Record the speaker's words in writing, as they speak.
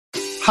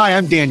Hi,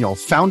 I'm Daniel,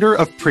 founder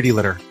of Pretty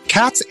Litter.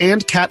 Cats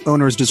and cat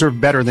owners deserve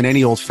better than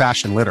any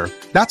old-fashioned litter.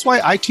 That's why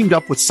I teamed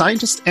up with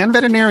scientists and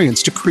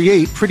veterinarians to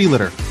create Pretty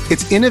Litter.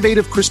 Its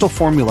innovative crystal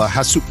formula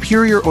has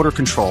superior odor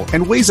control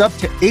and weighs up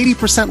to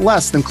 80%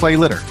 less than clay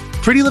litter.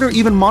 Pretty Litter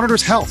even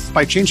monitors health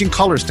by changing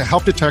colors to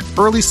help detect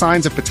early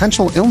signs of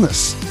potential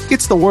illness.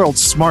 It's the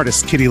world's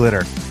smartest kitty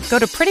litter. Go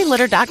to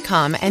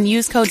prettylitter.com and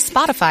use code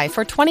SPOTIFY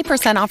for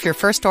 20% off your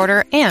first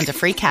order and a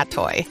free cat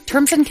toy.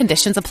 Terms and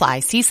conditions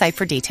apply. See site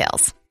for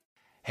details.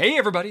 Hey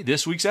everybody,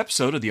 this week's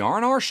episode of the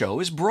R&R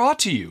Show is brought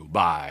to you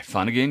by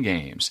Funnigan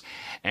Games.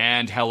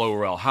 And hello,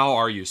 Rel, how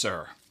are you,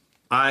 sir?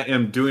 I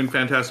am doing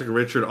fantastic,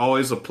 Richard.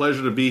 Always a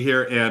pleasure to be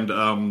here. And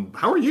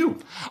how are you?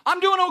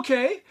 I'm doing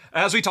okay.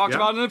 As we talked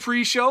about in the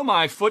pre-show,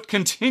 my foot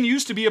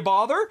continues to be a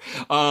bother.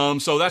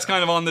 So that's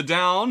kind of on the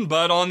down.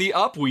 But on the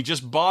up, we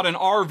just bought an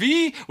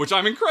RV, which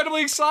I'm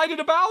incredibly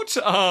excited about.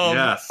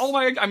 Yes. Oh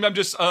my, I'm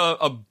just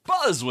a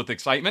buzz with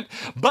excitement.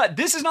 But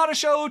this is not a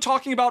show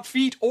talking about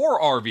feet or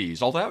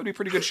RVs, although that would be a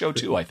pretty good show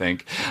too, I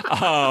think.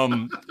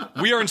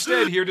 We are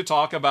instead here to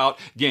talk about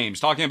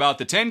games, talking about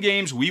the 10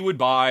 games we would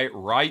buy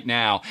right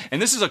now.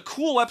 And this is a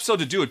cool episode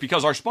to do it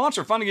because our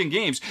sponsor, Funnigan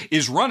Games,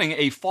 is running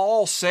a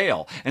fall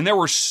sale. And there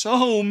were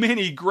so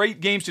many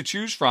great games to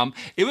choose from,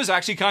 it was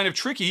actually kind of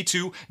tricky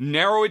to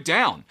narrow it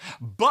down.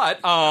 But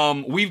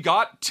we've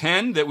got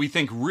 10 that we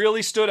think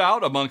really stood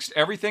out amongst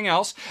everything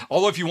else.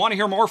 Although if you want to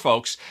hear more,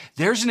 folks,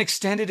 there's an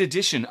extended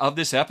edition of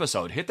this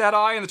episode. Hit that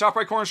eye in the top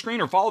right corner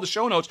screen or follow the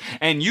show notes,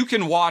 and you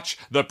can watch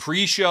the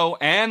pre-show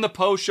and the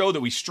post-show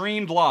that we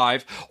streamed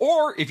live.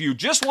 Or if you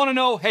just want to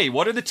know, hey,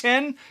 what are the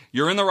 10?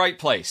 You're in the right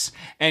place.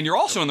 And you're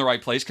also in the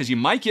right place because you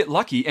might get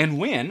lucky and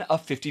win a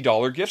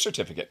 $50 gift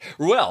certificate.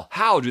 Ruel,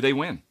 how do they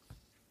win?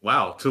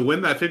 Wow, to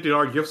win that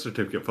 $50 gift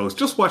certificate, folks,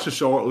 just watch the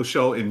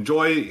show,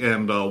 enjoy,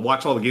 and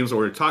watch all the games that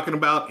we're talking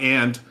about.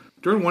 And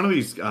during one of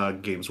these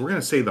games, we're going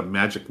to say the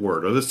magic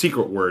word or the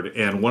secret word,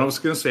 and one of us is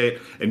going to say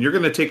it, and you're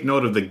going to take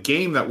note of the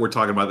game that we're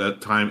talking about at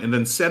that time, and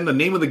then send the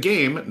name of the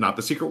game, not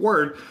the secret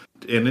word,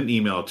 in an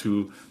email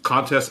to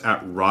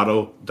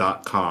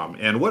contest@rahdo.com.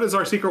 And what is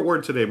our secret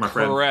word today, my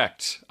friend?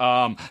 Correct.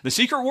 The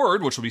secret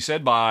word, which will be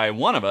said by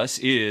one of us,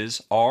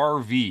 is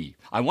RV.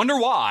 I wonder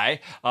why.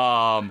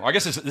 I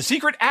guess the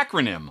secret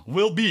acronym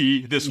will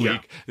be this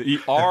week, the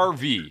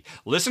RV.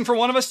 Listen for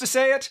one of us to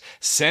say it.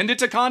 Send it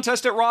to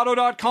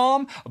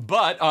contest@rahdo.com.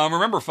 But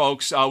remember,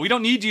 folks, we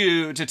don't need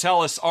you to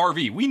tell us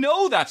RV. We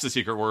know that's the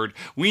secret word.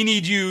 We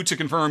need you to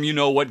confirm you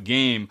know what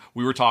game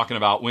we were talking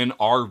about when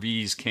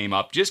RVs came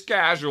up, just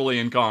casually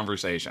in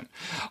conversation.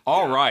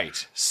 All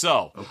right.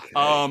 So,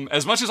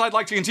 as much as I'd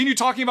like to continue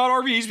talking about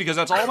RVs, because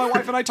that's all my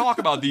wife and I talk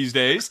about these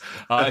days,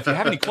 if you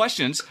have any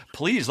questions,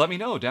 please let me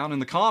know down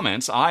in the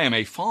comments. I am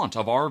a font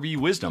of RV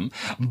wisdom.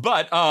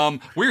 But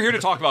we're here to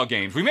talk about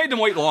games. We made them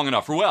wait long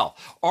enough. Ruel,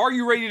 are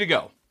you ready to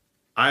go?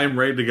 I am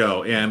ready to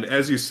go. And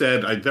as you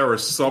said, there are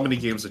so many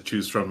games to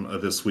choose from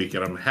this week,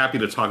 and I'm happy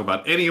to talk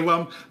about any of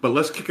them. But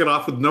let's kick it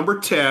off with number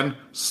 10,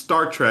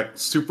 Star Trek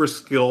Super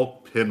Skill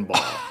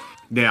Pinball.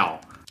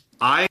 Now,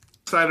 I'm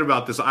excited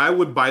about this. I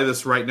would buy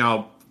this right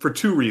now for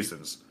two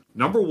reasons.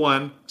 Number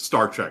one,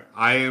 Star Trek.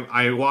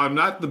 While I'm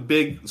not the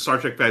big Star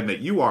Trek fan that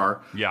you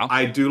are,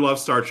 I do love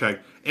Star Trek.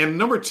 And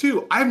number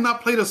two, I have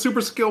not played a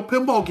Super Skill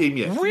Pinball game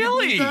yet.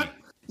 Really? That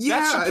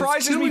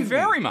surprises me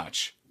very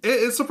much.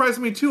 It surprised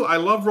me too. I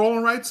love roll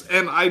and writes,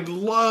 and I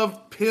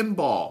love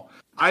pinball.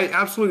 I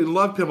absolutely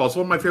love pinball. It's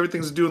one of my favorite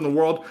things to do in the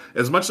world.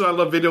 As much as I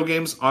love video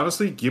games,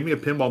 honestly, give me a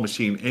pinball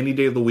machine any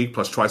day of the week,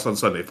 plus twice on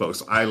Sunday,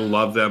 folks. I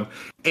love them.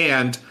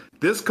 And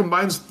this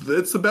combines,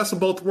 it's the best of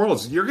both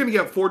worlds. You're going to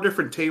get 4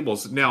 different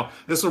tables. Now,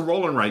 this is a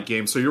roll and write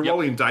game, so you're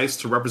rolling dice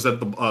to represent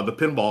the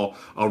pinball,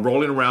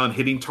 rolling around,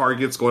 hitting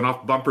targets, going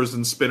off bumpers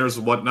and spinners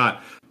and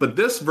whatnot. But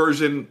this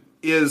version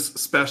is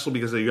special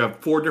because you have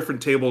 4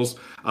 different tables,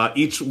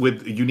 each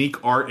with unique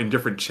art and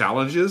different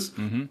challenges,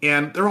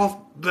 and they're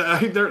all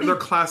they're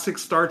classic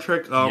Star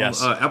Trek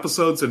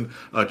episodes and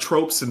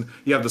tropes. And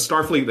you have the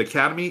Starfleet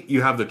Academy,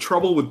 you have the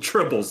Trouble with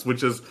Tribbles,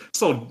 which is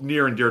so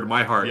near and dear to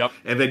my heart,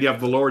 and then you have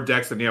the Lower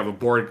Decks, and you have a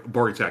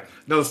Borg attack.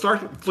 Now the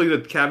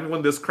Starfleet Academy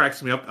one, this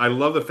cracks me up. I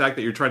love the fact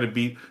that you're trying to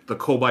beat the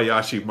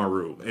Kobayashi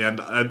Maru, and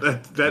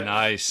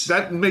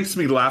that makes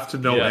me laugh to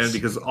no end,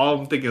 because all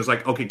I'm thinking is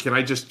like, okay, can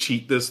I just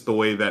cheat this the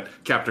way that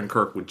Captain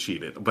Kirk would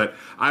cheat it? But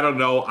I don't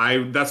know.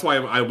 That's why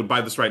I would buy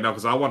this right now,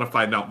 because I want to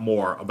find out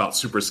more about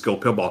Super Skill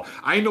Pinball.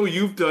 I know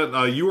you've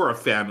done. You are a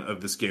fan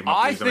of this game.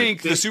 I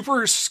think the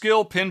Super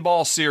Skill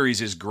Pinball series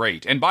is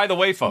great. And by the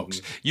way,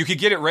 folks, you could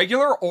get it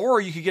regular,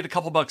 or you could get a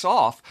couple bucks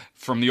off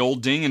from the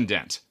old Ding and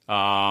Dent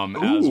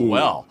as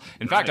well.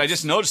 In fact, I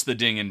just noticed the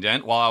Ding and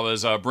Dent while I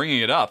was bringing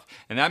it up,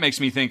 and that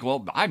makes me think,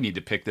 well, I need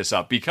to pick this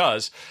up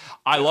because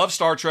I love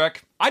Star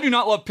Trek. I do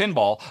not love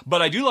pinball,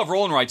 but I do love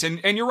roll and writes.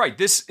 And you're right.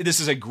 This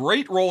is a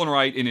great roll and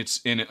write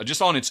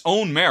just on its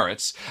own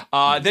merits.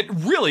 That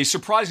really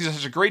surprisingly does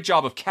such a great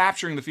job of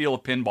capturing the feel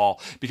of pinball,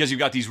 because you've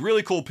got these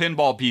really cool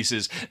pinball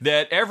pieces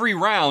that every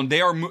round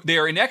they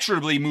are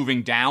inexorably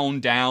moving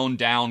down,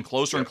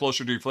 closer and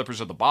closer to your flippers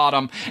at the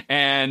bottom.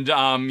 And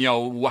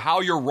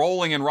how you're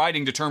rolling and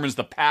writing determines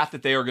the path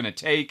that they are going to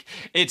take.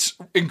 It's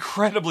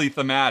incredibly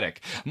thematic.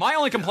 My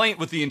only complaint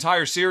with the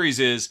entire series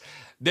is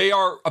they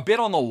are a bit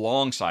on the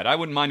long side. I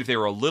wouldn't mind if they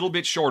were a little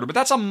bit shorter, but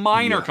that's a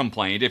minor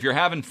complaint if you're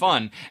having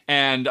fun.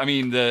 And I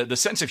mean, the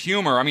sense of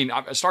humor. I mean,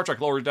 Star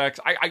Trek Lower Decks.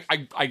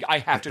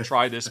 I have to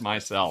try this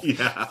myself.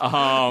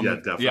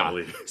 Definitely.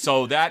 Yeah.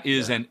 So that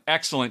is an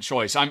excellent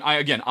choice. I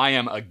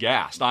am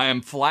aghast. I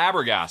am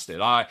flabbergasted.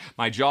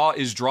 My jaw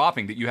is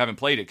dropping that you haven't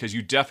played it, because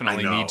you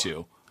definitely need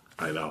to.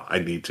 I know. I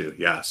need to.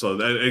 Yeah. So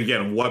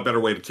again, what better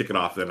way to kick it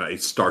off than a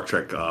Star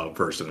Trek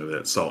version of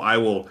it? So I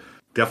will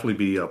definitely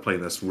be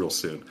playing this real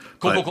soon.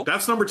 Cool.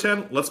 That's number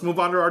 10. Let's move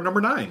on to our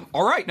number 9.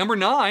 All right, number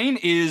 9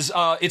 is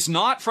it's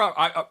not from.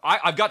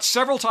 I've got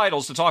several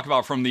titles to talk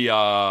about from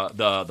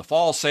the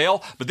fall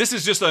sale, but this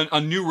is just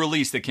a new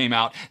release that came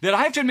out that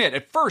I have to admit,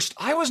 at first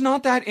I was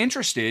not that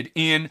interested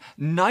in.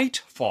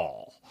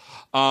 Nightfall,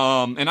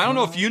 and I don't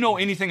know if you know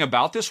anything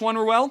about this one,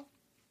 Ruel.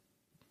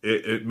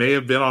 It may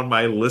have been on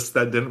my list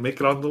that didn't make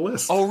it on the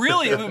list. Oh,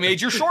 really? It made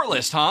your short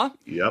list, huh?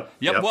 Yep.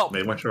 Well,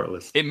 made my short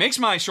list. It makes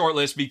my short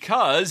list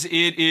because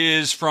it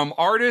is from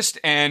artist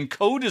and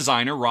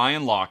co-designer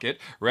Ryan Lockett,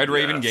 Red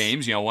Raven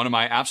Games, one of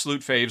my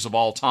absolute faves of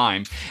all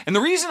time. And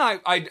the reason I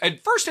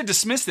at first had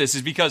dismissed this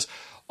is because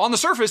on the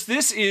surface,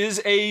 this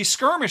is a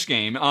skirmish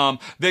game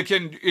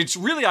it's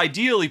really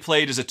ideally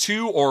played as a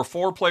 2 or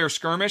 4 player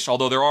skirmish,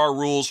 although there are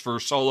rules for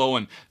solo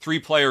and 3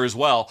 player as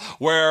well,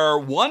 where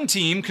one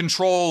team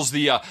controls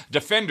the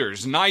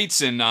defenders,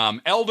 knights and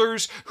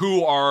elders,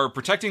 who are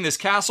protecting this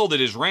castle that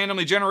is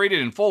randomly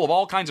generated and full of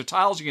all kinds of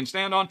tiles you can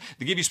stand on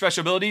to give you special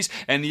abilities,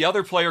 and the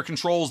other player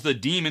controls the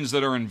demons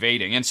that are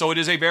invading. And so it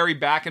is a very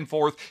back and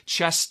forth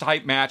chess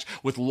type match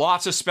with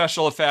lots of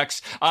special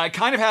effects. It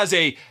kind of has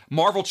a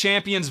Marvel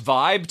Champions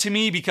vibe to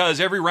me, because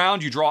every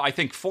round you draw, I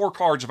think, 4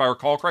 cards if I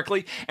recall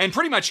correctly, and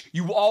pretty much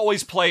you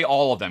always play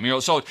all of them.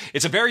 So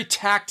it's a very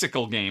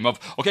tactical game of,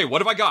 okay,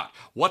 what have I got?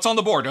 What's on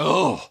the board?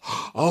 Oh,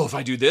 if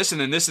I do this and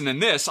then this and then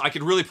this, I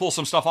could really pull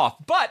some stuff off.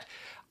 But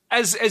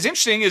as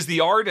interesting as the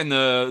art and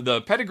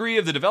the pedigree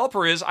of the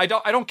developer is, I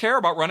don't care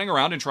about running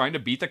around and trying to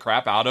beat the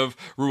crap out of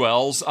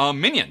Ruel's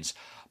minions.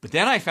 But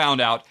then I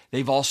found out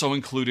they've also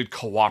included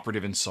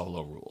cooperative and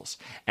solo rules.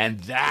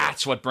 And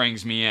that's what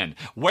brings me in.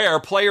 Where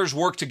players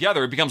work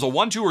together, it becomes a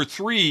 1, 2, or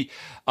 3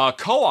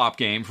 co-op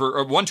game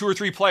for 1, 2, or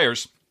 3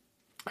 players.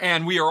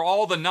 And we are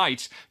all the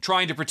knights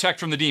trying to protect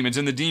from the demons.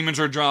 And the demons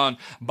are drawn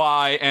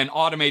by an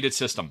automated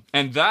system.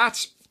 And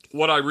that's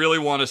what I really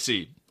want to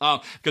see.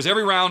 Because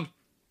every round,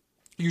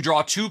 you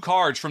draw 2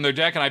 cards from their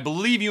deck, and I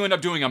believe you end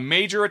up doing a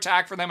major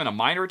attack for them and a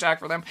minor attack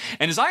for them.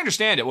 And as I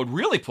understand it, what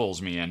really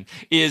pulls me in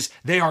is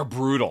they are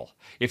brutal.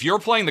 If you're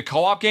playing the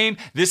co-op game,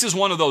 this is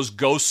one of those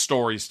Ghost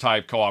Stories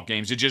type co-op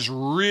games. It just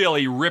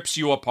really rips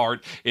you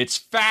apart. It's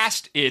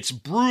fast, it's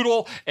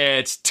brutal,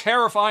 it's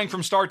terrifying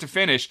from start to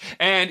finish,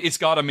 and it's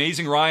got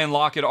amazing Ryan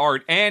Lockett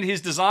art and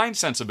his design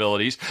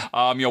sensibilities,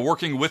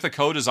 working with a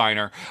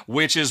co-designer,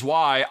 which is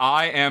why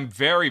I am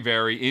very,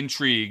 very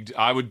intrigued.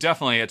 I would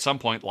definitely at some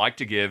point like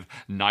to give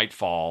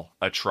Nightfall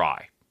a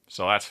try.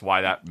 So that's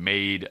why that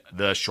made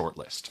the short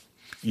list.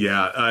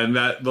 Yeah, and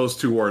those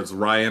 2 words,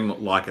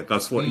 Ryan Lockett,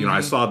 that's what, I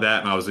saw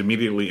that and I was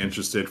immediately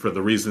interested for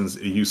the reasons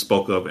you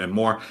spoke of and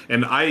more.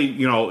 And I,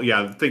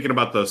 thinking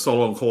about the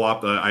solo and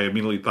co-op, I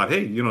immediately thought,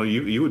 hey,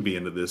 you would be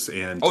into this.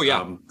 And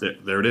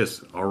there it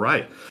is. All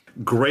right.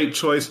 Great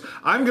choice.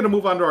 I'm going to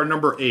move on to our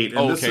number 8.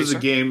 And this is a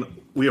game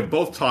we have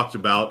both talked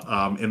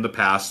about in the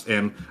past,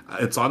 and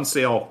it's on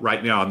sale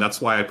right now. And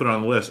that's why I put it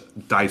on the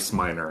list, Dice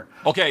Miner.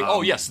 Okay.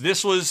 Yes.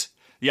 This was...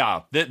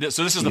 Yeah,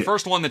 so this is the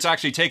first one that's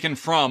actually taken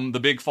from the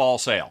big fall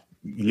sale.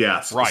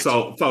 Yes. Right.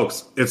 So,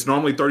 folks, it's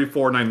normally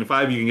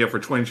 $34.95. You can get it for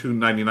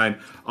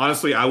 $22.99.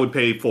 Honestly, I would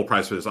pay full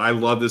price for this. I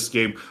love this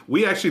game.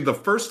 We actually, the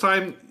first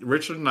time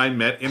Richard and I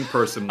met in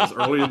person was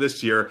earlier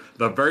this year.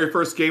 The very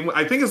first game,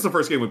 I think it's the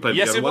first game we played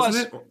together,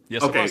 wasn't it?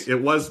 Yes, okay, it was.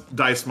 It was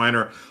Dice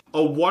Miner.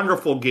 A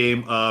wonderful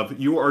game of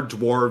you are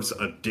dwarves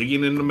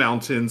digging in the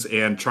mountains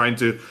and trying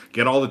to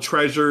get all the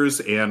treasures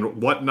and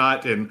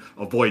whatnot and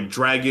avoid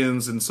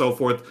dragons and so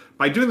forth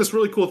by doing this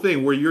really cool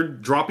thing where you're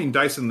dropping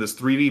dice in this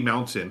 3D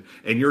mountain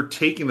and you're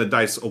taking the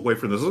dice away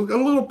from this. There's a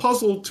little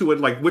puzzle to it,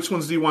 like which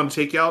ones do you want to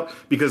take out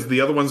because the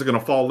other ones are going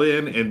to fall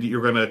in, and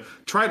you're going to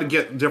try to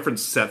get different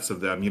sets of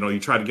them. You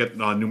try to get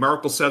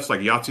numerical sets like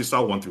Yahtzee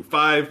style 1 through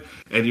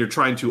 5, and you're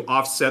trying to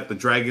offset the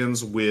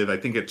dragons with, I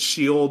think it's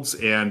shields,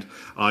 and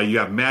you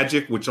have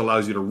magic, which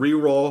allows you to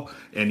re-roll,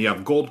 and you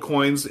have gold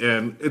coins,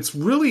 and it's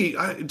really,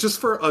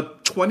 just for a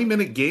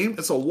 20-minute game,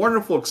 it's a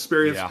wonderful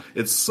experience. Yeah.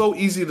 It's so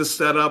easy to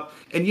set up,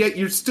 and yet yet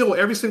you're still,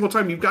 every single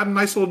time, you've got a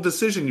nice little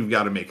decision you've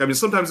got to make. I mean,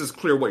 sometimes it's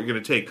clear what you're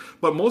going to take,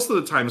 but most of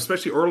the time,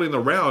 especially early in the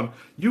round,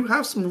 you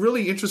have some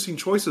really interesting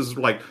choices,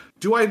 like,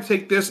 do I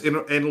take this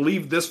and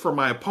leave this for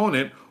my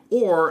opponent,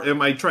 or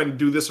am I trying to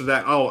do this or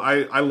that? Oh,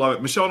 I love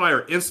it. Michelle and I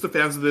are instant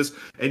fans of this,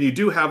 and you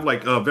do have,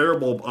 like,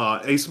 variable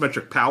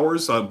asymmetric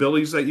powers,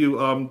 abilities that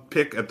you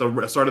pick at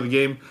the start of the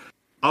game.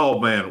 Oh,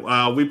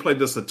 man, we played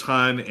this a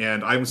ton,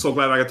 and I'm so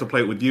glad I got to play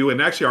it with you. And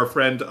actually, our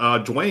friend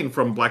Dwayne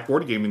from Black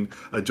Board Gaming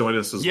joined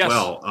us as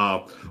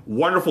well.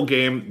 Wonderful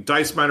game.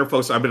 Dice Miner,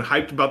 folks, I've been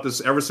hyped about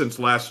this ever since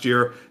last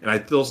year, and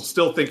I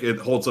still think it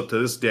holds up to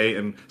this day,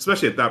 and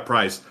especially at that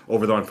price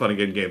over there on Fun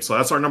Again Games. So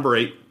that's our number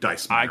 8,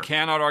 Dice Miner. I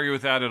cannot argue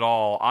with that at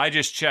all. I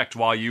just checked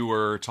while you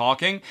were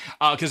talking,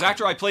 because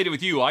after I played it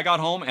with you, I got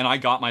home and I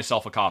got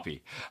myself a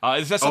copy.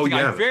 That's something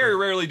I very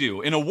rarely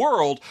do. In a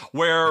world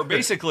where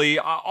basically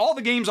all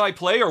the games I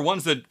play are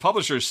ones that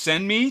publishers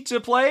send me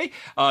to play,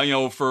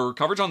 for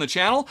coverage on the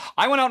channel.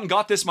 I went out and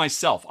got this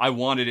myself. I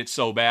wanted it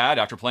so bad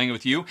after playing it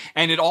with you,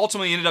 and it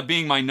ultimately ended up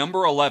being my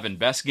number 11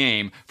 best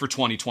game for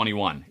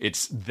 2021.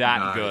 It's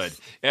that good.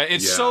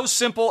 It's so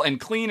simple and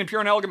clean and pure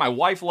and elegant. My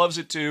wife loves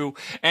it too.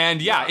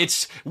 And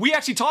we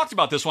actually talked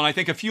about this one, I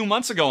think, a few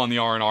months ago on the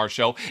R&R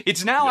show.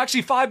 It's now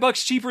actually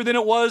 $5 cheaper than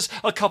it was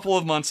a couple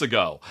of months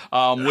ago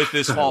with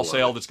this fall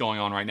sale that's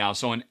going on right now.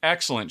 So an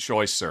excellent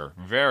choice, sir.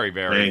 Very,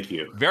 very, thank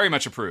you. Very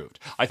much approved.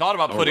 I thought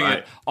about putting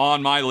it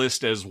on my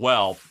list as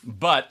well,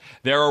 but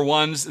there are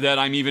ones that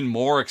I'm even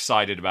more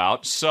excited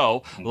about.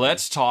 So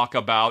let's talk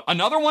about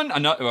another one,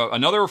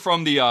 another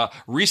from the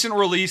recent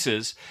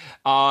releases.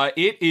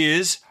 It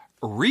is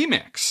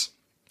Remix.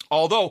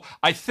 Although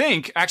I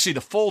think actually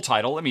the full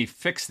title, let me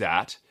fix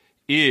that,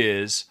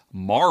 is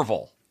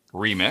Marvel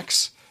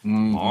Remix.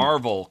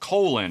 Marvel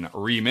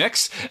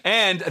Remix.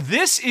 And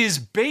this is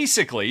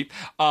basically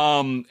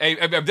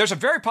there's a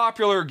very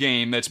popular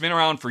game that's been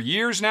around for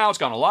years now. It's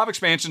gotten a lot of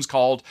expansions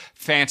called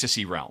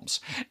Fantasy Realms.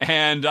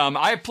 And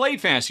I have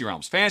played Fantasy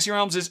Realms. Fantasy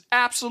Realms is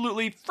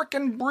absolutely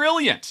freaking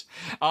brilliant.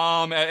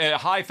 A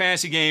high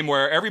fantasy game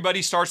where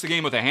everybody starts the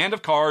game with a hand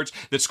of cards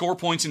that score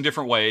points in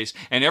different ways.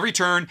 And every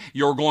turn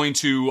you're going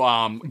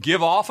to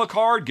give off a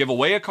card, give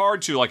away a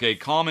card to like a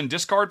common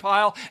discard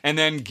pile, and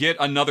then get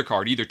another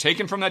card, either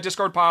taken from that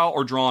discard pile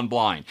or drawn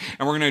blind.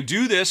 And we're going to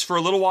do this for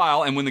a little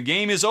while, and when the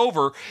game is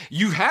over,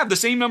 you have the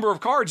same number of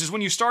cards as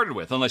when you started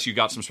with, unless you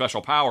got some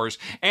special powers,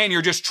 and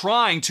you're just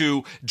trying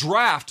to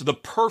draft the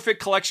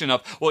perfect collection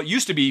of, well, it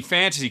used to be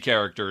fantasy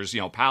characters,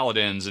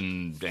 paladins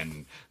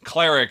and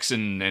clerics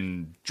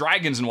and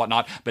dragons and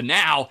whatnot, but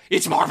now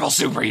it's Marvel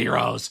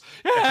superheroes.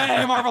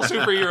 Yay, Marvel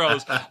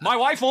superheroes. My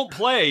wife won't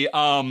play,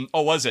 my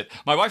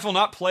wife will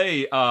not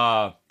play,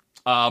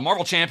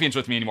 Marvel Champions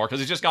with me anymore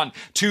because it's just gotten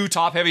too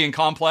top-heavy and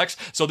complex.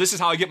 So this is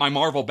how I get my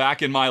Marvel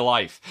back in my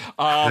life.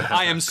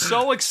 I am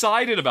so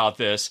excited about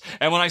this.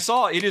 And when I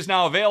saw it is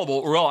now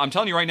available, well, I'm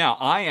telling you right now,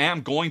 I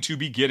am going to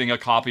be getting a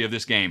copy of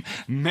this game.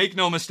 Make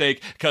no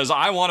mistake, because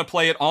I want to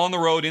play it on the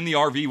road in the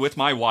RV with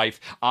my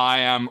wife. I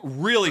am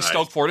really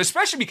stoked for it,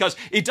 especially because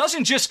it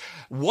doesn't just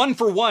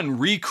one-for-one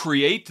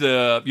recreate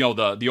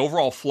the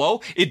overall flow.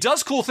 It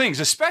does cool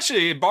things,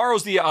 especially it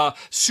borrows the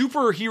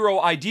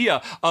superhero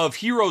idea of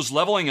heroes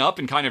leveling up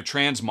and kind of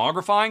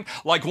transmogrifying.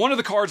 Like one of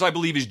the cards I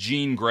believe is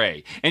Jean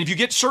Grey. And if you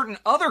get certain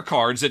other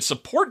cards that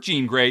support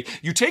Jean Grey,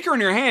 you take her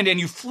in your hand and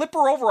you flip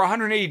her over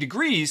 180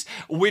 degrees,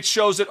 which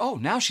shows that,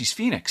 now she's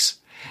Phoenix.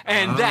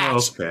 And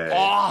that's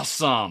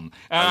awesome.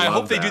 And I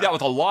hope they do that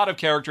with a lot of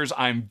characters.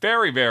 I'm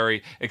very,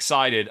 very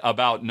excited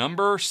about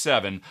number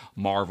 7,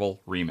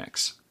 Marvel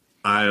Remix.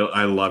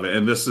 I love it.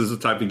 And this is the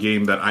type of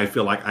game that I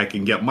feel like I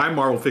can get my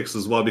Marvel fix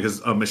as well,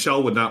 because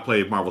Michelle would not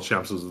play Marvel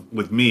Champions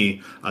with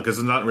me because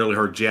it's not really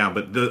her jam.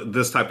 But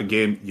this type of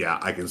game,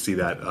 I can see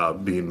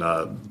that being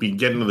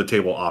getting to the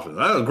table often.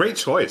 Great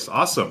choice.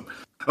 Awesome.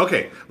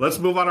 Okay, let's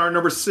move on to our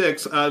number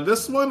 6.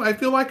 This one I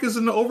feel like is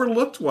an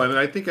overlooked one, and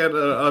I think at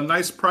a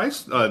nice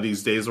price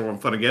these days over on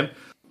Fun Again.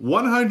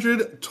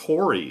 100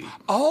 Tori.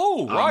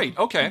 Oh, right.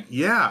 Okay.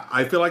 Yeah,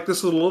 I feel like this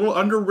is a little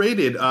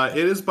underrated. It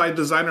is by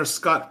designer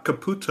Scott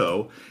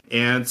Caputo.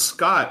 And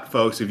Scott,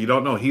 folks, if you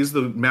don't know, he's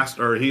the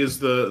master, or he is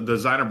the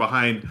designer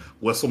behind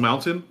Whistle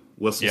Mountain,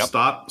 Whistle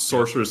Stop,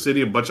 Sorcerer's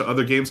City, a bunch of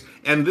other games.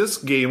 And this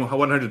game,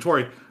 100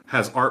 Tori,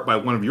 has art by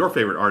one of your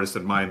favorite artists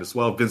in mind as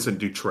well, Vincent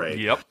Dutray.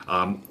 Yep.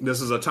 This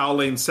is a tile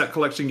laying set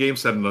collection game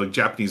set in a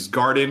Japanese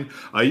garden.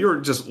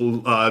 You're just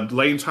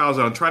laying tiles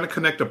out and trying to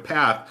connect a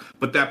path,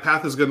 but that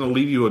path is going to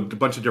lead you a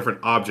bunch of different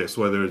objects,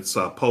 whether it's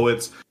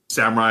poets,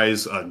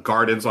 samurais,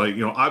 gardens,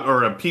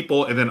 or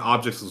people, and then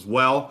objects as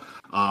well.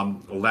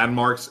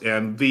 Landmarks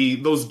and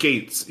those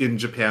gates in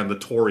Japan, the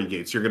Tori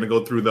gates. You're going to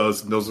go through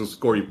those, and those will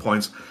score you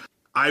points.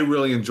 I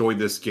really enjoyed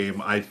this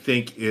game. I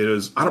think it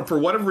is, for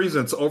whatever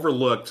reason, it's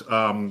overlooked.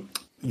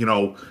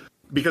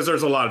 because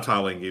there's a lot of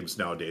tile laying games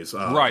nowadays.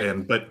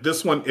 Right. But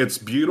this one, it's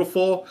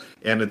beautiful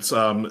and it's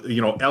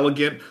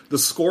elegant. The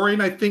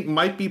scoring, I think,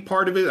 might be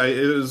part of it. It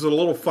is a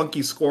little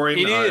funky scoring.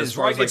 It is,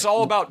 right? It's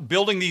all about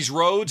building these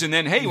roads, and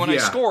then, hey, when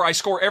I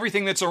score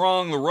everything that's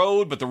along the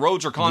road, but the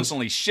roads are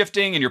constantly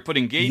shifting, and you're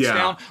putting gates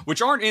down,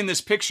 which aren't in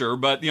this picture,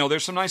 but,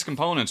 there's some nice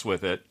components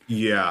with it.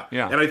 Yeah.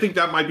 And I think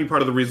that might be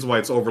part of the reason why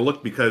it's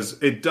overlooked, because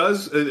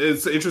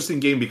it's an interesting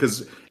game,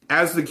 because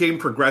as the game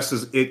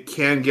progresses, it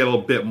can get a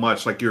bit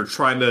much. Like, you're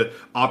trying to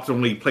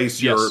optimally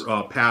place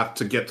your path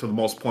to get to the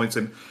most points,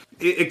 and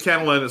it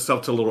can lend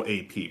itself to a little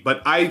AP.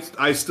 But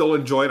I still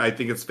enjoy it. I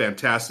think it's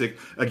fantastic.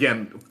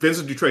 Again,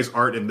 Vincent Dutray's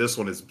art in this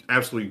one is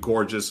absolutely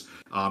gorgeous.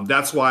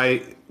 That's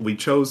why we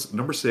chose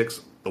number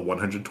 6, the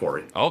 100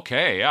 Tori.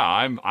 Okay,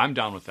 yeah, I'm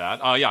down with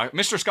that.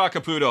 Mr. Scott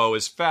Caputo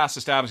is fast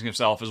establishing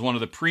himself as one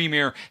of the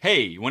premier,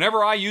 hey,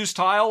 whenever I use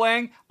tile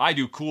laying, I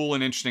do cool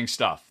and interesting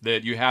stuff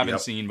that you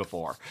haven't seen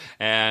before.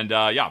 And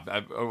a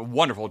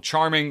wonderful,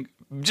 charming,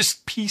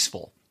 just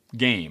peaceful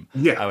game,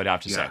 I would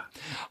have to say.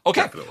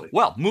 Okay, definitely.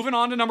 Well, moving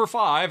on to number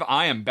 5,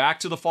 I am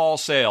back to the fall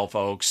sale,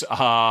 folks,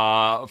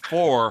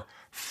 for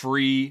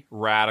Free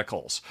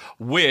Radicals,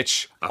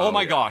 which, oh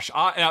my gosh,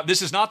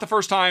 this is not the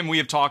first time we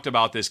have talked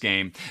about this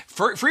game.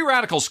 Free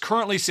Radicals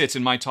currently sits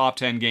in my top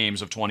 10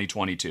 games of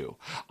 2022.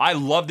 I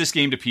love this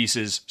game to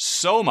pieces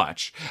so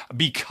much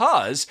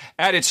because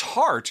at its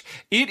heart,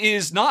 it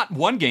is not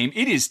one game,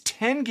 it is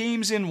 10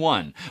 games in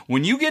one.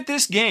 When you get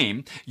this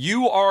game,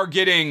 you are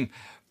getting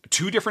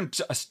 2 different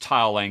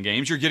tile laying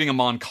games. You're getting a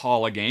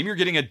Mancala game. You're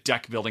getting a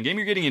deck building game.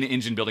 You're getting an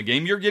engine building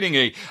game. You're getting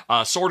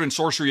a sword and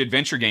sorcery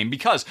adventure game.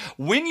 Because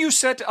when you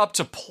set up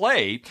to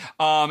play,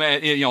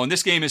 and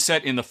this game is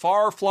set in the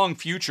far-flung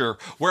future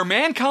where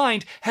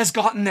mankind has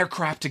gotten their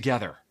crap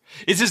together.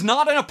 This is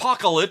not an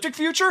apocalyptic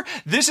future.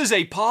 This is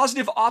a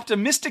positive,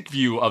 optimistic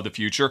view of the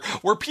future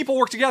where people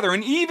work together.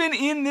 And even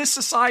in this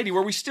society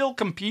where we still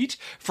compete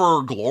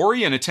for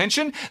glory and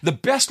attention, the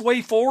best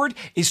way forward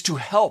is to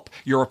help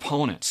your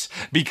opponents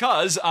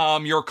because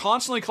you're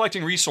constantly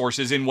collecting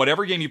resources in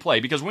whatever game you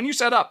play. Because when you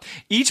set up,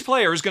 each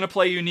player is going to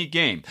play a unique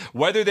game.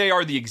 Whether they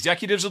are the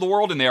executives of the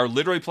world and they are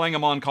literally playing a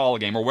Mancala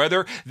game, or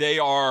whether they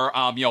are,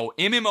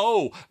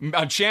 MMO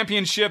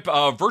championship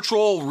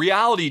virtual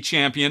reality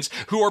champions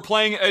who are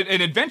playing an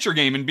adventure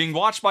game and being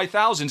watched by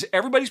thousands.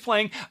 Everybody's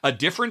playing a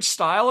different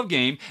style of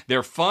game.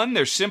 They're fun,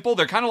 they're simple,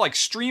 they're kind of like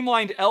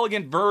streamlined,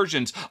 elegant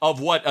versions of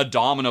what a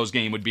dominoes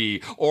game would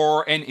be,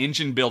 or an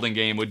engine building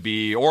game would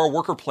be, or a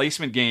worker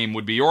placement game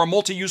would be, or a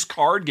multi-use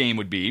card game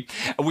would be.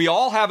 We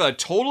all have a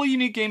totally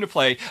unique game to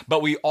play,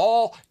 but we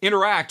all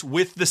interact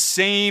with the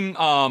same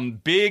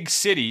big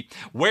city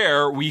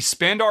where we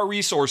spend our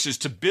resources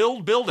to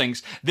build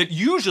buildings that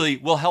usually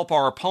will help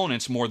our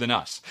opponents more than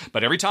us.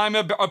 But every time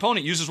an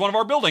opponent uses one of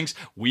our buildings,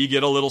 we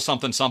get a little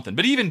something something.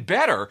 But even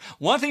better,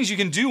 one of the things you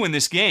can do in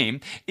this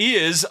game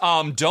is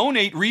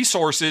donate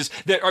resources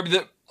that are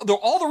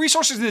all the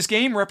resources in this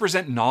game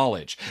represent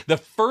knowledge, the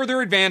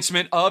further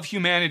advancement of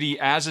humanity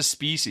as a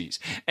species.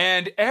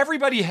 And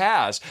everybody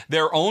has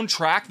their own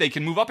track they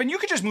can move up, and you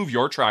can just move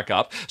your track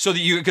up so that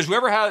because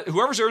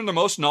whoever's earned the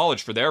most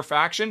knowledge for their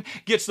faction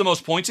gets the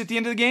most points at the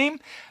end of the game.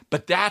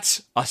 But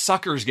that's a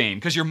sucker's game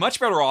because you're much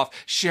better off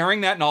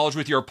sharing that knowledge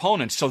with your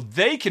opponents so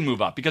they can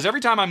move up. Because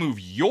every time I move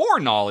your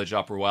knowledge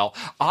up, Ruel,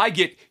 I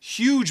get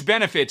huge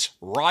benefits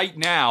right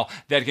now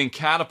that can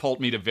catapult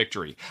me to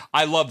victory.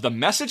 I love the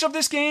message of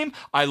this game.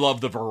 I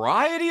love the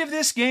variety of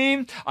this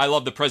game. I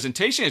love the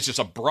presentation. It's just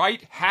a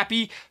bright,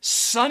 happy,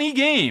 sunny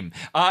game.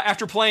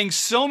 After playing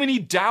so many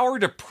dour,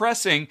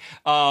 depressing,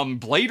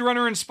 Blade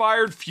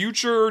Runner-inspired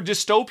future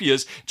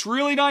dystopias, it's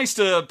really nice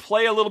to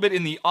play a little bit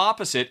in the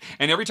opposite.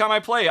 And every time I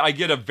play, I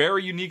get a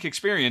very unique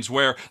experience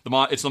where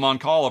it's the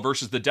Mancala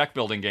versus the deck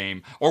building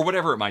game, or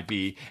whatever it might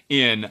be,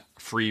 in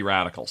Free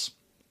Radicals.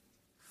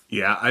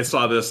 Yeah, I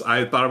saw this.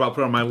 I thought about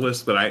putting it on my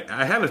list, but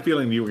I had a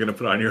feeling you were going to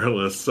put it on your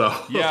list. So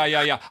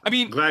yeah. I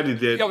mean, glad you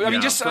did.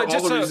 Just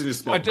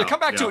to come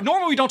back to it.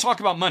 Normally, we don't talk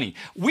about money.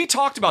 We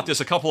talked about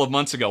this a couple of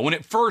months ago when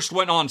it first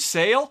went on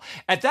sale.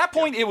 At that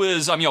point, it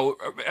was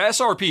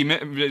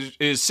SRP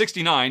is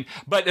 $69,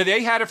 but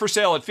they had it for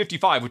sale at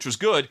 $55, which was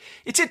good.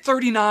 It's at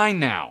 $39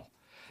 now.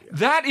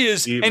 That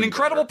is even an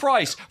incredible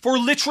price for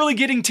literally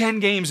getting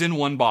 10 games in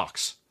one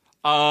box.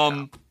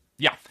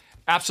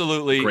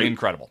 Absolutely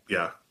incredible.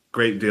 Yeah,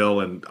 great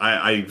deal. And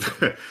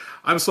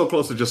I'm so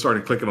close to just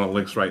starting clicking on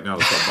links right now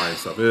to start buying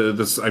stuff.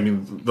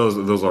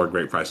 Those are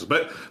great prices.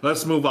 But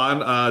let's move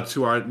on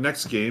to our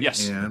next game.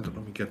 Yes. And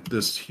let me get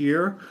this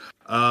here.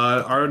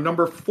 Our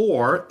number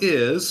 4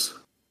 is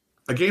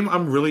a game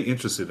I'm really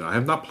interested in. I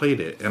have not played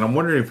it, and I'm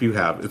wondering if you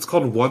have. It's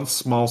called One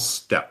Small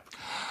Step.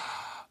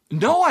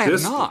 No, I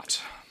have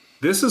not.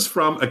 This is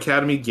from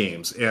Academy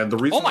Games, and the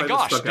reason oh my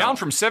gosh, down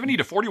from $70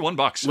 to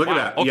 $41. Look at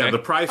that. Okay. Yeah, the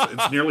price,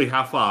 it's nearly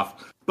half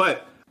off.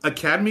 But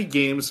Academy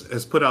Games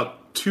has put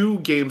out 2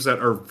 games that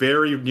are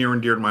very near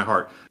and dear to my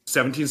heart.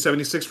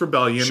 1776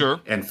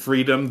 Rebellion and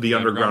Freedom, the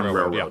Underground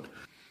Railroad.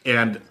 Yeah.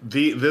 And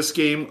this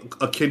game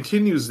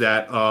continues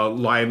that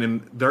line,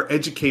 and they're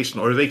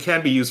educational, or they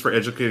can be used for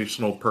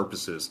educational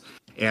purposes.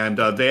 And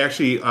they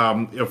actually,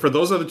 for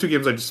those other two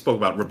games I just spoke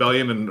about,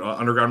 Rebellion and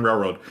Underground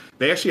Railroad,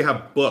 they actually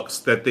have books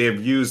that they have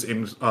used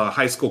in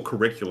high school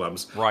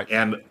curriculums. Right.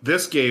 And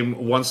this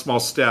game, One Small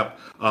Step,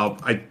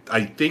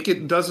 I think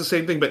it does the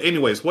same thing. But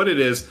anyways, what it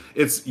is,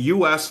 it's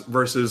U.S.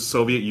 versus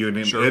Soviet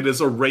Union. Sure. It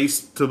is a race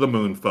to the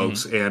moon,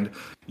 folks. Mm-hmm. And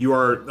you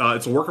are,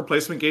 it's a worker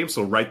placement game.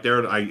 So right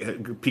there, I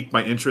piqued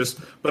my interest.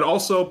 But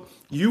also,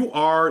 you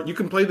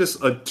can play this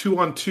a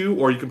 2-on-2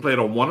 or you can play it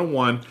a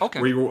 1-on-1.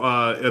 Okay. Where you,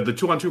 the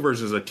 2-on-2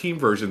 version is a team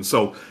version.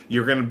 So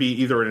you're going to be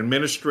either an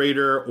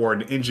administrator or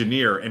an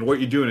engineer. And what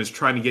you're doing is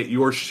trying to get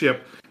your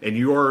ship and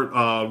your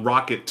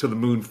rocket to the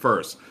moon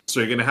first. So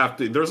you're going to have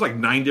to, there's like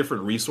 9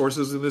 different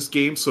resources in this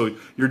game. So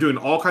you're doing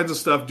all kinds of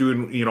stuff,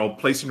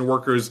 placing your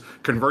workers,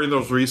 converting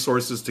those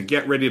resources to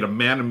get ready to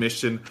man a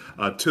mission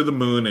to the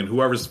moon. And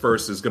whoever's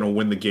first is going to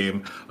win the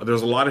game.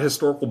 There's a lot of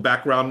historical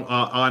background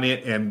on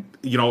it. And,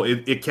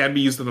 it can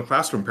be used in the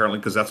classroom apparently,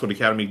 because that's what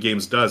Academy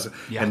Games does.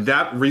 Yeah. And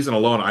that reason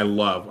alone, I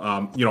love.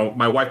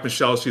 My wife,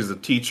 Michelle, she's a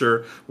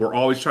teacher. We're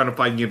always trying to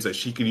find games that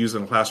she could use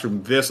in the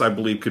classroom. This, I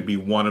believe, could be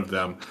one of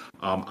them.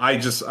 I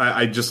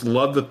just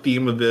love the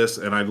theme of this,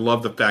 and I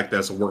love the fact that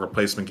it's a worker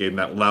placement game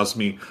that allows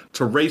me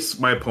to race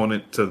my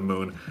opponent to the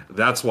moon.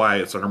 That's why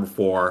it's our number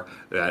 4.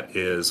 That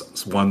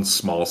is One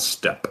Small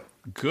Step.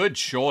 Good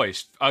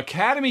choice.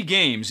 Academy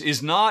Games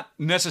is not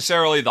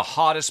necessarily the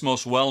hottest,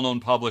 most well-known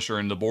publisher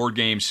in the board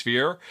game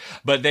sphere,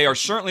 but they are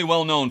certainly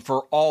well-known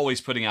for always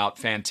putting out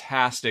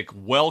fantastic,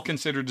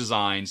 well-considered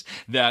designs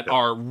that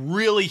are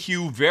really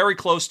very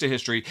close to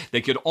history.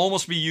 They could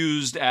almost be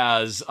used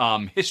as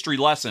history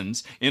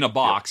lessons in a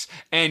box,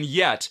 and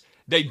yet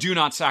they do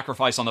not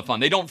sacrifice on the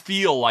fun. They don't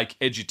feel like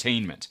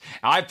edutainment.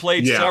 I've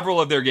played several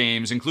of their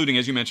games, including,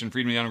 as you mentioned,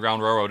 Freedom of the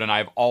Underground Railroad, and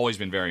I've always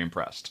been very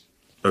impressed.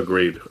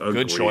 Agreed.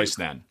 Good choice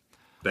then.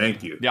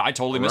 Thank you. Yeah, I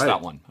totally missed that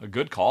one. A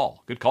good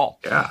call.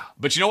 Yeah.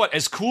 But you know what?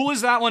 As cool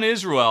as that one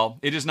is, Ruel,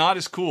 it is not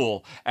as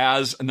cool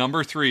as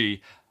number 3,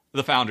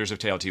 the founders of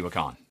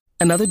Teotihuacan.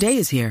 Another day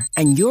is here,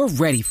 and you're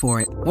ready for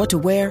it. What to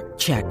wear?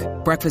 Check.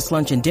 Breakfast,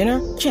 lunch, and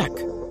dinner? Check.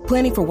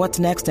 Planning for what's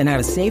next and how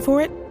to save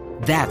for it?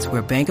 That's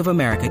where Bank of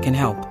America can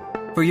help.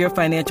 For your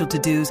financial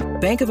to-dos,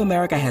 Bank of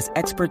America has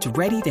experts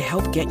ready to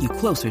help get you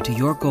closer to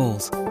your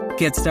goals.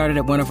 Get started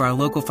at one of our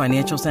local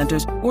financial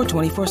centers or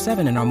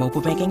 24/7 in our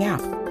mobile banking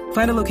app.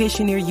 Find a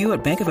location near you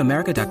at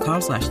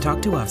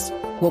bankofamerica.com/talktous.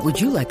 What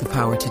would you like the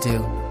power to do?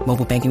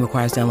 Mobile banking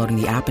requires downloading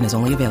the app and is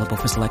only available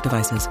for select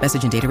devices.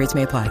 Message and data rates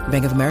may apply.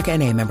 Bank of America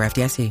NA, member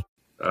FDIC.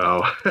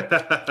 Oh,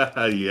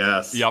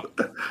 yes. Yep.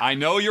 I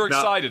know you're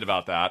excited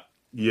about that.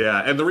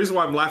 Yeah, and the reason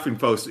why I'm laughing,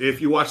 folks,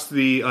 if you watched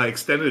the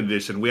extended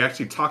edition, we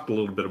actually talked a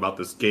little bit about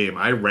this game.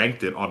 I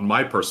ranked it on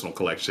my personal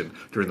collection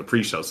during the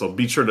pre-show, so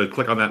be sure to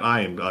click on that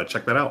eye and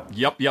check that out.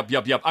 Yep.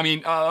 I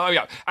mean,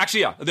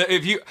 Actually,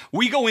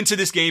 we go into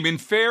this game in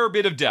fair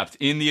bit of depth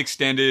in the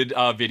extended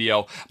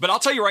video, but I'll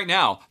tell you right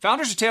now,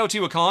 Founders of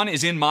Teotihuacan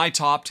is in my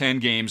top 10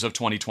 games of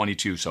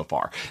 2022 so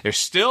far. There's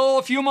still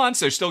a few months.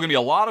 There's still going to be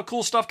a lot of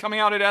cool stuff coming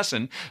out at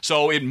Essen,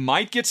 so it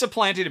might get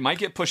supplanted, it might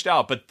get pushed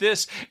out, but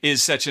this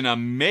is such an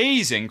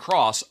amazing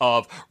cross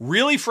of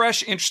really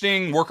fresh,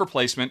 interesting worker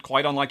placement,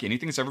 quite unlike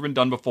anything that's ever been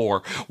done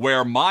before,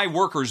 where my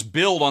workers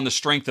build on the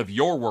strength of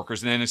your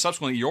workers, and then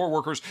subsequently your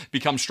workers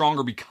become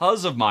stronger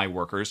because of my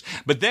workers.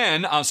 But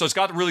then, so it's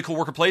got really cool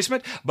worker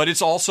placement, but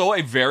it's also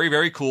a very,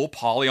 very cool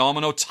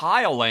polyomino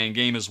tile laying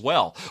game as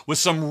well, with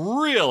some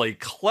really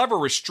clever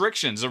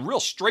restrictions and real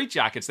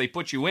straitjackets they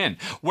put you in,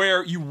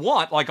 where you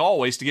want, like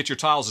always, to get your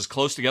tiles as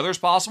close together as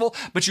possible,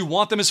 but you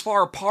want them as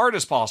far apart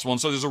as possible.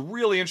 And so there's a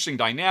really interesting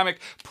dynamic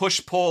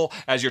push-pull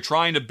as you're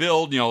trying to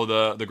build,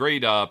 the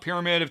great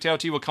pyramid of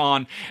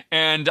Teotihuacan.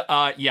 And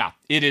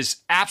it is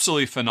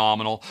absolutely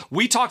phenomenal.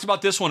 We talked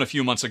about this one a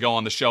few months ago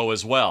on the show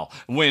as well,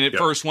 when it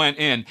first went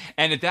in.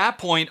 And at that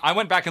point, I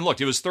went back and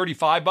looked. It was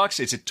 $35.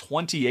 It's at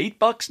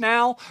 $28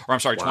 now. Or I'm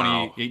sorry,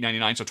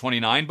 $28.99, so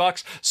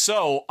 $29.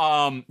 So,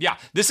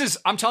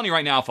 I'm telling you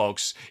right now,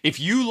 folks,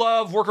 if you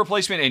love worker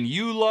placement and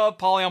you love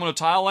polyomino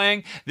tile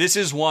laying, this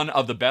is one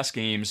of the best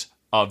games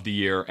of the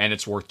year, and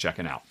it's worth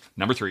checking out.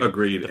 Number 3.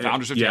 Agreed. The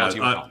Founders of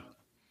Teotihuacan.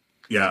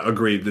 Yeah,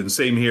 agreed. And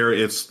same here.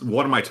 It's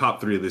one of my top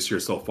 3 of this year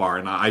so far,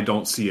 and I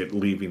don't see it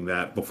leaving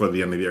that before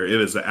the end of the year.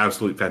 It is an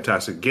absolutely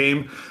fantastic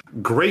game.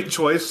 Great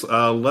choice.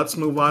 Let's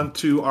move on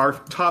to our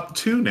top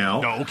 2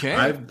 now. Okay.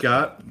 I've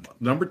got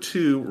number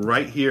 2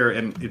 right here,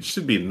 and it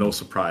should be no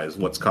surprise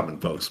what's coming,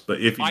 folks. But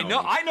if you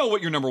I know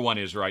what your number 1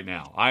 is right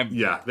now. I'm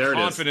there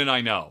confident I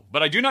know,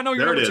 but I do not know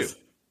your number 2.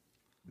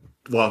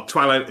 Well,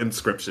 Twilight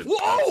Inscription.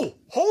 Whoa!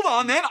 Hold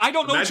on, then. I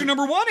don't know what your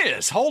number 1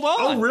 is. Hold on.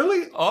 Oh,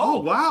 really?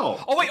 Oh,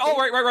 wow. Oh, wait. Oh,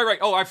 right.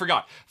 Oh, I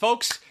forgot.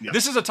 Folks,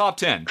 This is a top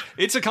 10.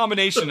 It's a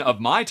combination of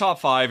my top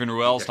 5 and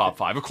Ruel's top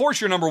 5. Of course,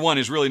 your number 1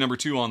 is really number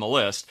 2 on the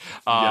list.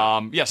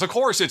 Yes, of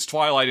course, it's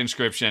Twilight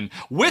Inscription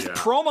with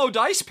promo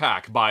dice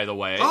pack, by the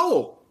way.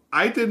 Oh,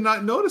 I did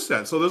not notice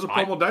that. So there's a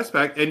promo dice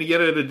pack, and you get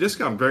it at a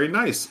discount. Very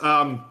nice.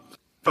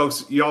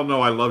 Folks, y'all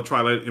know I love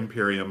Twilight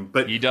Imperium,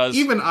 but He does.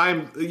 even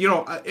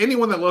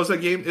anyone that loves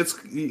that game,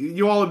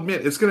 you all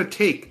admit it's going to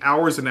take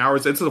hours and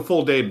hours. It's a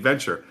full day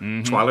adventure.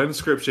 Twilight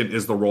Inscription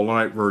is the roll and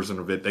write version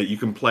of it that you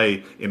can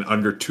play in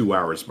under 2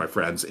 hours, my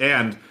friends.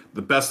 And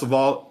the best of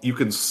all, you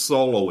can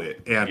solo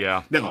it. And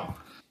now,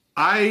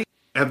 I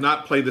have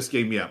not played this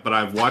game yet, but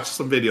I've watched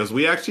some videos.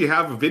 We actually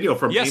have a video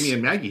from Amy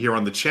and Maggie here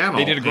on the channel.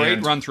 They did a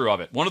great run through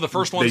of it. One of the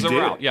first ones that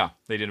were out. Yeah,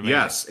 they did amazing.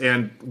 Yes,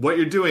 and what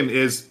you're doing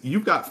is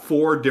you've got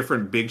 4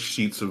 different big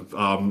sheets of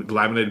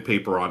laminated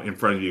paper in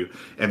front of you,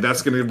 and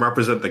that's going to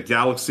represent the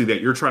galaxy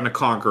that you're trying to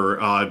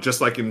conquer. Just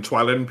like in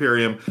Twilight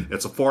Imperium,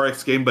 it's a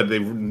 4X game, but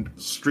they've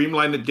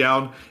streamlined it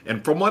down.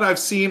 And from what I've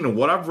seen and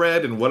what I've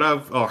read and what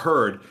I've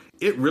heard,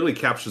 it really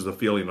captures the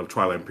feeling of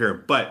Twilight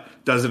Imperium, but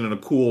does it in a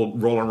cool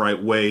roll and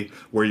write way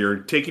where you're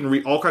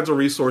taking all kinds of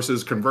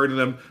resources, converting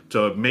them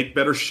to make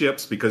better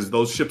ships because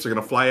those ships are going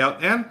to fly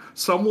out, and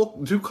some will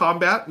do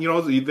combat.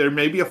 There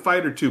may be a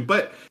fight or two,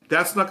 but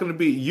that's not going to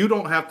be. You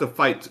don't have to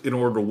fight in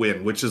order to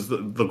win, which is the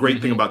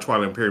great thing about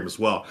Twilight Imperium as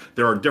well.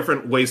 There are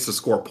different ways to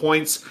score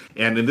points,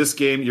 and in this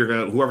game,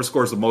 whoever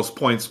scores the most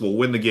points will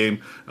win the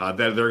game.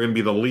 They're going to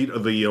be the lead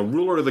of the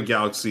ruler of the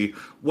galaxy.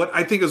 What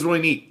I think is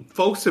really neat,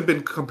 folks have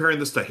been comparing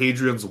this to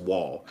Hadrian's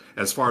Wall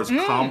as far as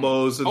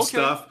combos and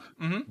stuff,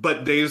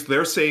 but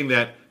they're saying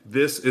that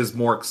this is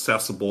more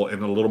accessible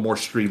and a little more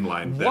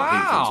streamlined than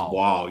Hadrian's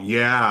Wall.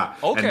 Yeah.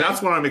 Okay. And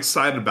that's what I'm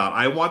excited about.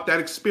 I want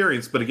that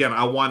experience, but again,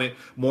 I want it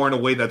more in a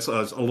way that's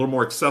a little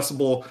more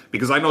accessible,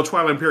 because I know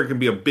Twilight Imperium can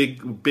be a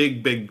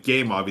big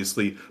game,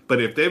 obviously, but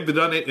if they've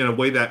done it in a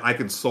way that I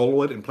can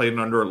solo it and play it in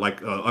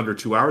under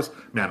 2 hours,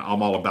 man,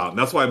 I'm all about it. And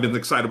that's why I've been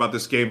excited about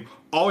this game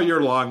all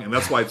year long, and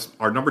that's why it's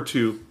our number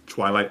 2,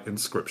 Twilight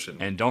Inscription.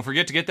 And don't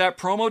forget to get that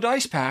promo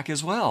dice pack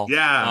as well.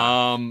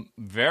 Yeah.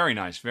 Very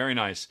nice, very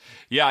nice.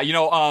 Yeah,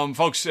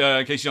 folks,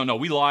 in case you don't know,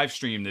 we live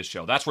stream this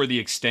show. That's where the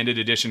extended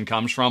edition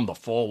comes from, the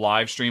full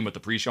live stream with the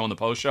pre-show and the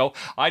post-show.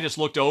 I just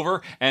looked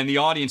over, and the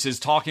audience is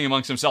talking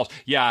amongst themselves.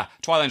 Yeah,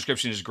 Twilight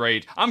Inscription is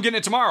great. I'm getting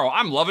it tomorrow.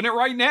 I'm loving it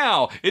right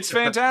now. It's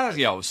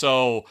fantastic.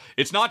 So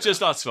it's not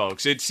just us,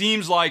 folks. It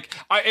seems like,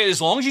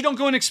 as long as you don't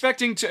go in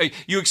expecting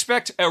you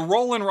expect a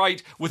roll and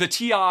write with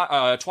a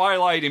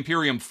Twilight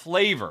Imperium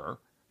flavor,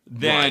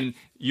 then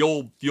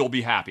you'll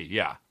be happy.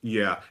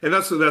 Yeah, and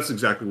that's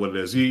exactly what it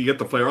is. You get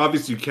the flavor.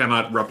 Obviously, you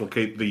cannot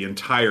replicate the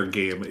entire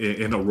game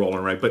in a roll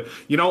and write. But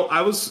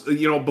I was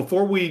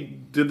before we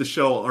did the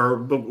show, or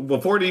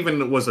before it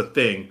even was a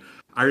thing,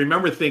 I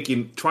remember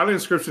thinking Twilight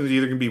Inscription is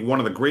either going to be one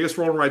of the greatest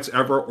roll and writes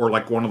ever or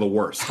like one of the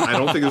worst. I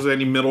don't think there's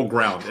any middle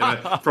ground.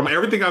 And from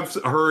everything I've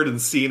heard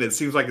and seen, it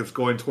seems like it's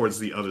going towards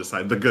the other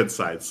side, the good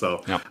side.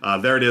 So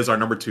there it is, our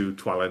number 2,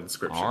 Twilight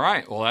Inscription. All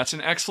right. Well, that's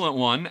an excellent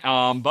one.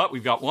 But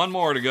we've got one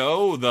more to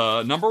go.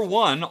 The number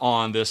 1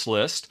 on this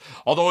list.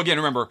 Although, again,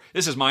 remember,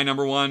 this is my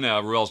number 1.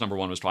 Ruel's number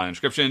 1 was Twilight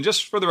Inscription.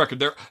 Just for the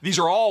record, these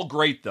are all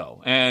great,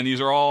 though. And these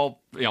are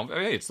all,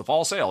 hey, it's the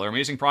fall sale. They're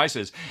amazing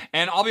prices.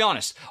 And I'll be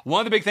honest, one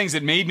of the big things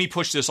that made me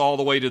push this all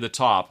the way to the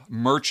top,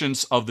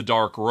 Merchants of the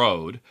Dark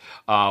Road,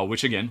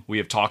 which, again, we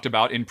have talked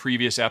about in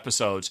previous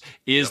episodes,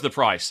 is the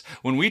price.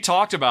 When we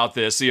talked about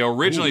this,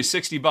 originally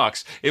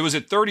 $60, it was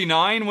at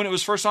 $39 when it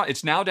was first on.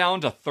 It's now down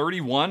to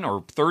 $31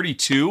 or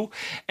 $32.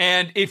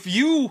 And if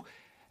you...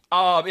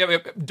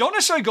 don't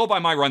necessarily go by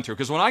my run-through,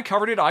 because when I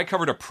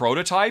covered a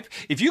prototype.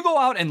 If you go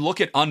out and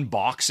look at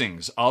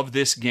unboxings of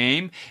this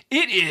game,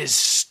 it is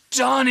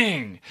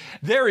stunning.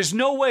 There is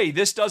no way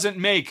this doesn't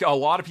make a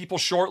lot of people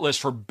shortlist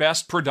for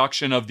best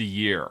production of the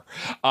year.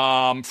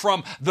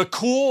 From the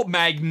cool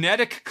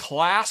magnetic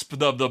clasp,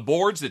 the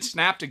boards that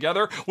snap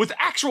together with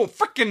actual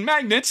freaking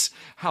magnets.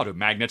 How do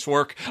magnets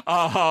work?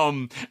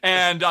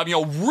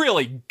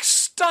 Really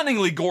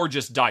stunningly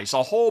gorgeous dice,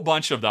 a whole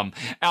bunch of them.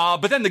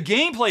 But then the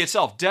gameplay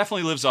itself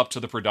definitely lives up to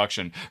the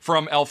production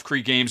from Elf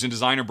Creek Games and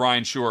designer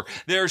Brian Shure.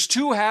 There's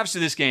 2 halves to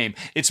this game.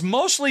 It's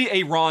mostly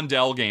a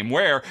rondel game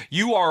where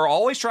you are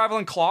always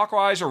traveling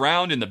clockwise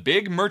around in the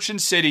big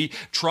merchant city,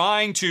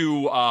 trying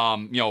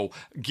to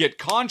get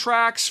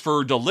contracts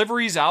for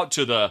deliveries out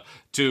to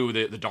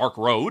the dark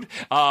road,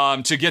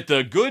 to get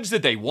the goods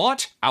that they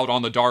want out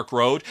on the dark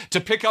road, to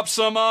pick up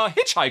some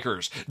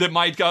hitchhikers that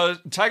might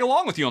tag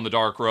along with you on the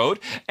dark road.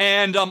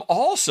 And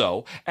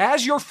also,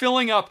 as you're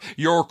filling up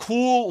your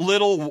cool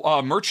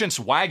little merchant's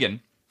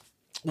wagon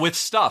with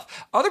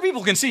stuff, other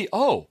people can see,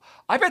 oh,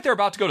 I bet they're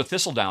about to go to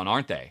Thistledown,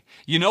 aren't they?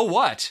 You know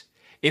what?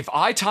 If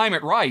I time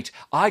it right,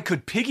 I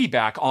could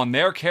piggyback on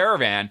their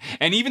caravan,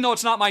 and even though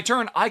it's not my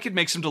turn, I could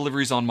make some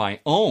deliveries on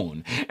my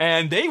own.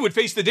 And they would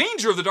face the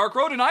danger of the dark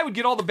road, and I would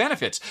get all the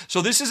benefits.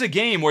 So this is a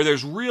game where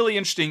there's really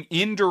interesting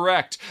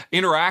indirect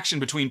interaction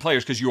between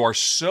players, because you are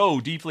so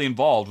deeply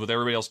involved with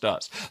everybody else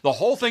does. The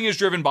whole thing is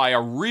driven by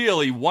a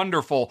really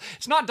wonderful,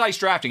 it's not dice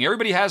drafting.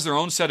 Everybody has their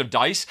own set of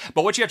dice,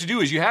 but what you have to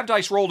do is you have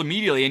dice rolled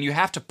immediately, and you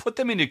have to put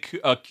them into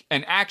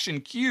an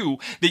action queue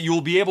that you will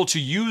be able to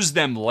use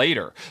them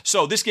later.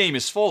 So this game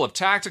is full of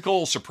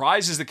tactical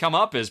surprises that come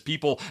up as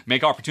people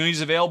make opportunities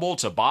available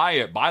to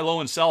buy low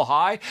and sell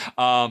high.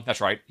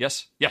 That's right.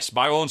 Yes,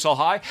 buy low and sell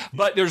high.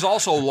 But there's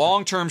also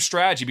long-term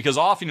strategy, because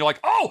often you're like,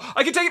 oh,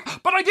 I can take it,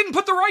 but I didn't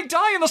put the right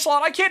die in the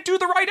slot. I can't do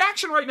the right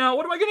action right now.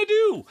 What am I going to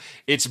do?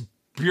 It's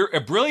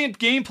a brilliant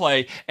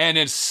gameplay and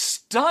a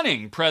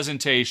stunning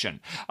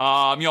presentation.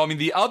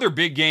 The other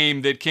big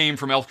game that came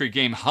from Elf Creek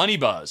Game, Honey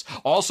Buzz,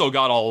 also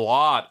got a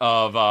lot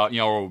of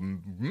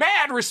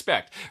mad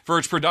respect for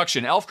its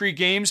production. Elf Creek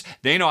Games,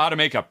 they know how to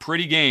make a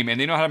pretty game and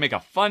they know how to make a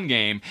fun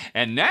game.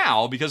 And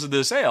now, because of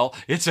the sale,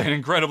 it's an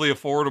incredibly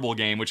affordable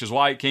game, which is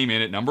why it came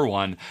in at number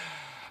 1,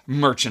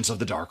 Merchants of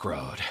the Dark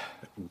Road.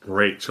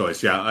 Great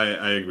choice. Yeah,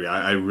 I agree.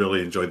 I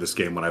really enjoyed this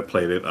game when I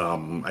played it.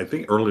 I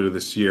think earlier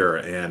this year,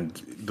 and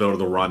the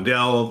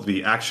rondelle,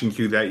 the action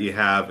queue that you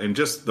have, and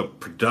just the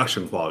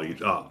production quality.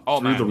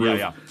 Through the roof.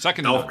 Yeah.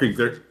 Second, Elf Creek,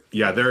 they're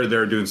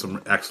doing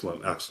some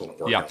excellent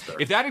work out there.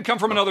 If that had come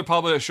from another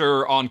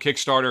publisher on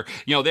Kickstarter,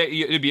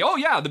 it'd be,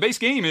 the base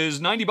game is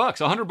 $90,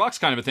 $100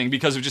 kind of a thing,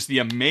 because of just the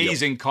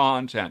amazing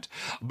content.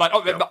 But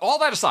all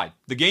that aside,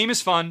 the game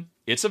is fun.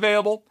 It's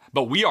available,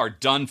 but we are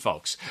done,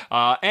 folks.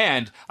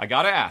 And I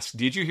gotta ask,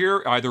 did you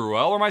hear either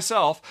Ruel or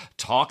myself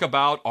talk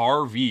about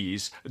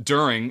RVs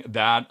during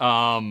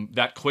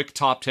that quick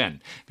top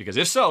 10? Because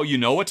if so, you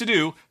know what to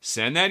do.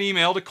 Send that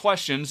email to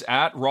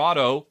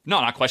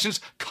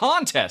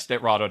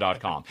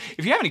contest@rahdo.com.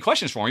 If you have any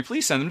questions for me,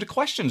 please send them to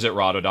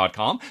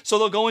questions@rahdo.com, so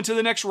they'll go into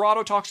the next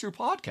Rahdo Talks Through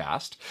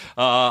podcast.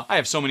 I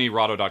have so many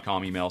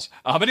rahdo.com emails.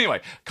 But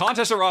anyway,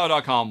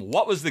 contest@rahdo.com.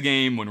 What was the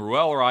game when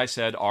Ruel or I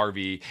said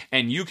RV?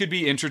 And you could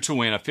be entered to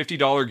win a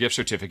 $50 gift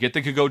certificate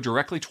that could go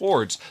directly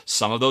towards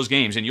some of those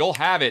games, and you'll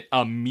have it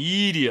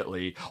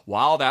immediately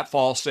while that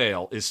fall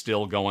sale is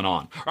still going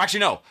on. Or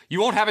actually, no,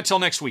 you won't have it till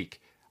next week.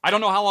 I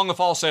don't know how long the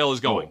fall sale is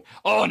going.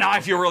 Oh, now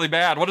I feel really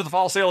bad. What if the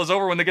fall sale is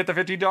over when they get the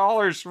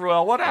 $50?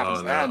 Well, what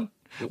happens then?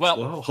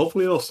 Well,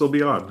 hopefully it'll still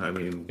be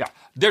on.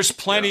 There's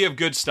plenty of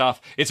good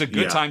stuff. It's a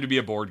good time to be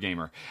a board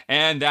gamer.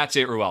 And that's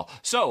it, Ruel.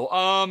 So,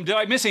 did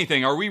I miss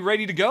anything? Are we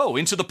ready to go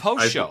into the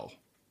post show?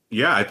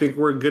 Yeah, I think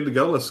we're good to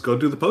go. Let's go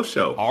do the post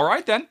show. All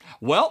right, then.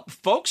 Well,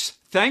 folks,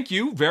 thank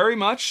you very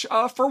much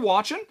for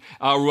watching.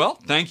 Ruel,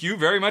 thank you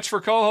very much for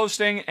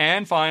co-hosting.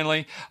 And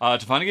finally, to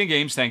Fun Again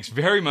Games, thanks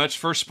very much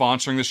for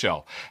sponsoring the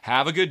show.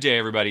 Have a good day,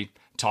 everybody.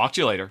 Talk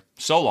to you later.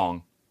 So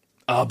long.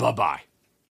 Bye-bye.